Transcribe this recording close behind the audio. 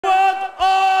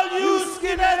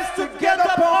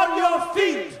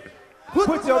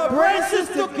Put your braces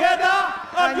together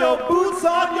and your boots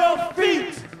on your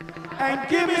feet. And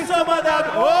give me some of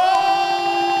that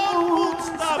old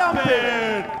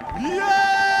stomping.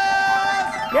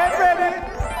 Yes! Get ready.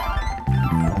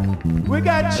 We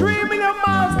got 3 million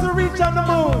miles to reach on the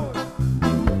moon.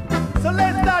 So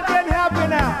let's start getting happy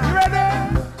now. You ready?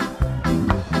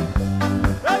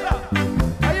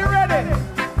 Are you ready?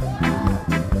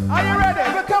 Are you ready?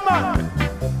 Well, come on.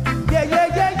 Yeah, yeah,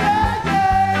 yeah, yeah.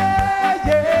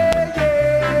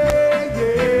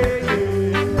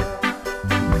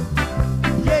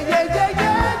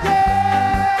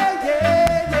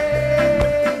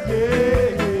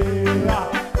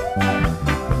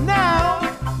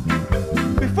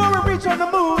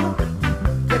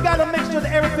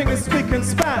 Everything is speak and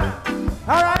span.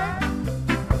 Alright?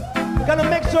 You gotta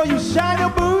make sure you shine your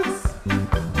boots,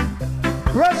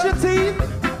 brush your teeth,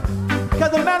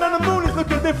 because the man on the moon is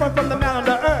looking different from the man on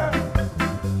the earth.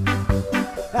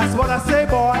 That's what I say,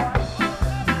 boy.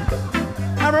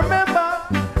 And remember,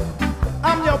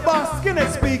 I'm your boss, Skinner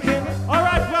speaking.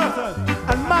 Alright, person.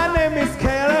 And my name is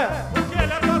Caleb. Okay,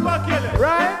 let's talk about Caleb.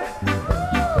 Right?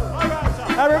 Alright, sir.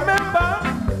 And remember,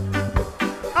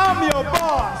 I'm your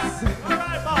boss.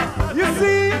 You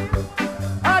see,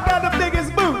 I got the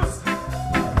biggest boots.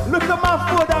 Look at my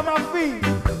foot and my feet.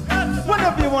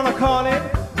 Whatever you want to call it.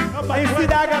 And you see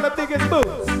that I got the biggest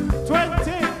boots.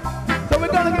 20. So we're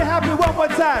going to get happy one more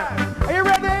time. Are you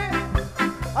ready?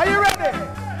 Are you ready?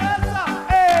 Yes, sir.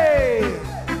 Hey.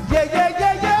 Yeah, yeah,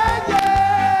 yeah, yeah,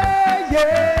 yeah,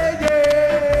 yeah.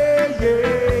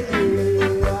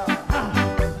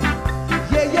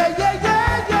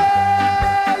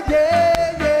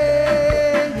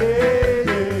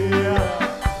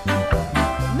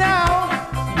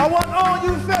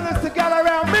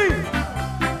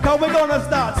 We're gonna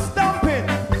start stomping.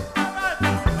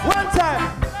 One time,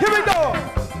 here we go.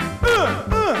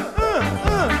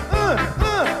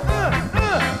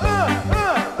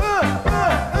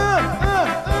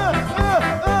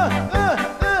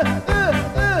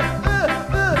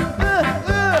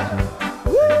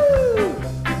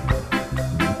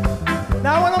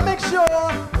 Now I wanna make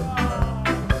sure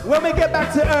when we get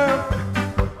back to Earth,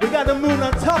 we got the moon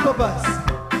on top of us.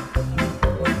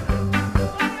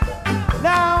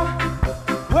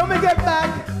 When we get back,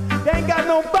 they ain't got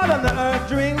no bud on the earth,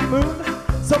 drink, moon.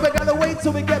 So we gotta wait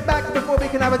till we get back before we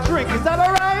can have a drink. Is that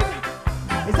alright?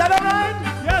 Is that alright?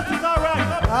 Yes, it's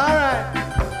alright.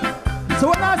 Alright. So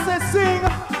when I say sing,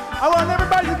 I want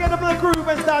everybody to get up in the groove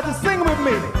and start to sing with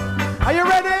me. Are you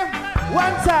ready?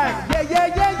 One time. Yeah, yeah,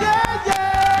 yeah, yeah, yeah,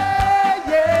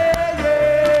 yeah, yeah,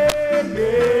 yeah,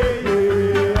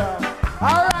 yeah.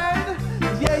 Alright.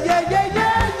 Yeah, yeah, yeah, yeah.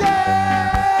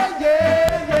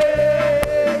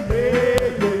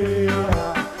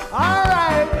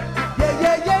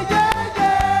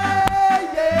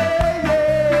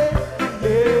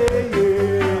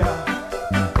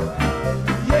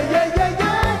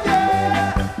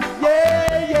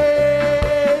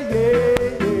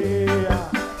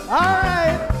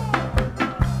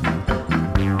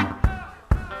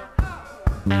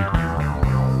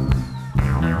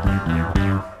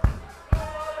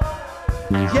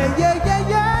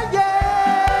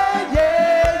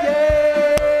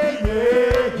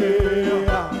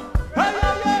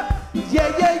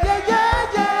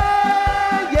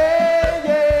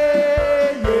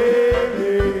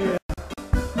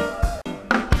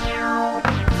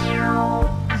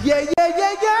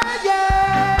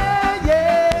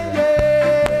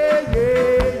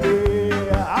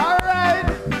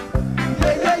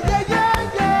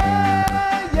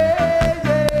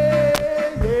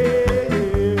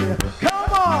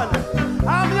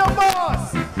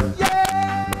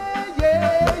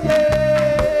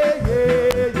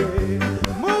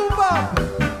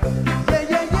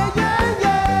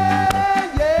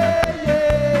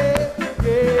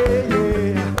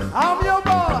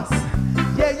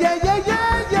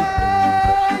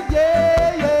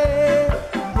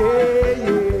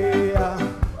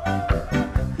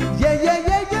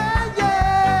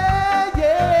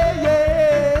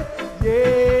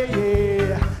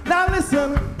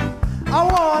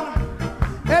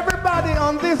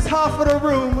 Half of the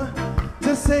room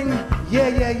to sing, yeah,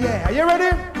 yeah, yeah. Are you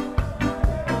ready?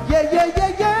 Yeah, yeah, yeah,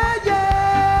 yeah,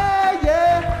 yeah,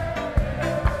 yeah.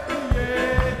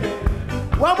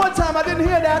 One more time, I didn't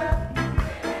hear that.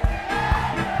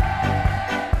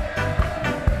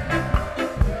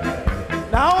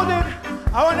 Now hold it.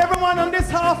 I want everyone on this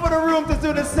half of the room to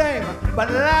do the same,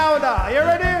 but louder. Are you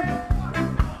ready?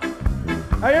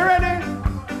 Are you ready?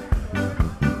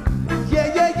 Yeah,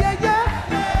 yeah, yeah, yeah.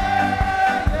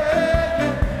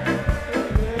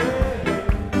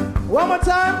 One more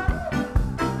time.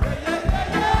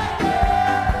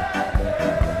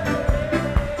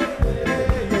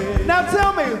 Now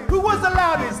tell me, who was the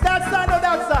loudest? That side or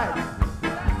that side?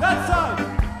 That side.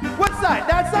 What side?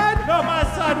 That side? No, my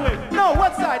side way. No,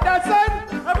 what side? That side?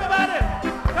 Everybody,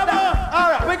 come on. All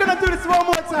right, we're gonna do this one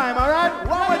more time, all right?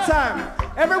 One more time.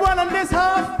 Everyone on this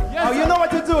half? Yes, oh, you sir. know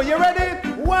what to do. You ready?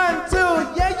 1, 2,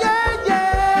 yeah, yeah, yeah.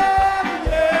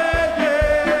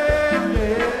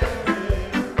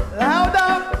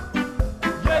 Louder.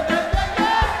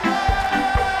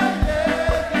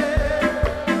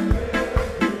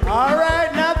 All right,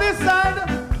 now this side.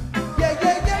 Yeah,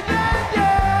 yeah, yeah, yeah,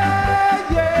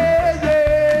 yeah, yeah,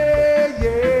 yeah,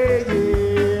 yeah,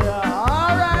 yeah.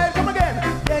 All right, come again.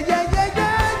 Yeah, yeah, yeah,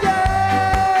 yeah,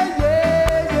 yeah,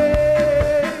 yeah,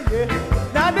 yeah,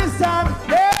 yeah. Now this time,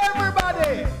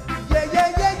 everybody. Yeah, yeah,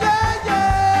 yeah, yeah,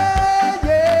 yeah,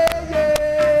 yeah,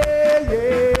 yeah,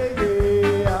 yeah,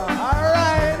 yeah. All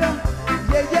right.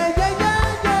 Yeah, yeah, yeah,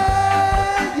 yeah,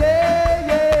 yeah,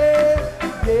 yeah,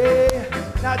 yeah,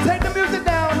 yeah. Now take the music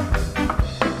down.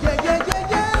 Yeah, yeah, yeah,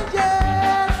 yeah,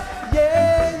 yeah,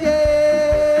 yeah,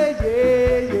 yeah,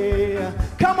 yeah, yeah.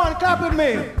 Come on, clap with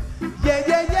me. Yeah,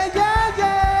 yeah, yeah, yeah,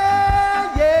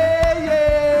 yeah, yeah,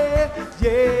 yeah,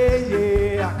 yeah,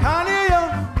 yeah. I can't hear you.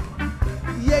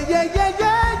 Yeah, yeah, yeah,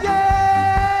 yeah,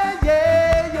 yeah,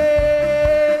 yeah,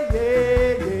 yeah,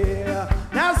 yeah, yeah.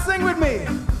 Now sing with me.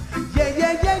 Yeah,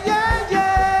 yeah, yeah, yeah,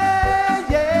 yeah,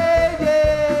 yeah,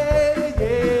 yeah,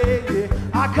 yeah,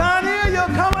 yeah. I can't hear you.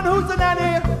 Come on,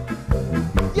 Hootenanny.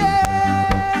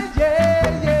 Yeah,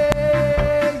 yeah, yeah,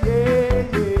 yeah,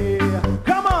 yeah.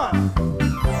 Come on.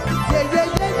 Yeah, yeah,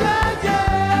 yeah, yeah,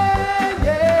 yeah,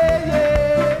 yeah,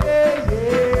 yeah,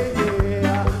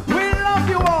 yeah. We love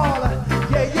you all.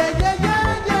 Yeah, yeah, yeah, yeah,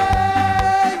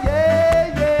 yeah,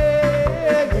 yeah,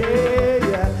 yeah,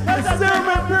 yeah. The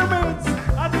Symarippyramid.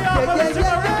 At the top of the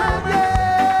Symarip.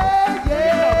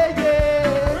 Yeah,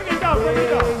 yeah. Bring it down, bring it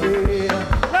down. Yeah.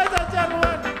 Ladies and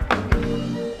gentlemen.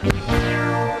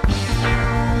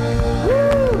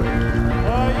 Woo.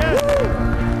 Oh, yes.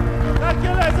 Thank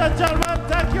you, ladies and gentlemen.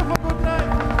 Thank you for good night.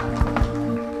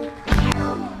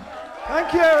 Thank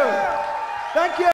you.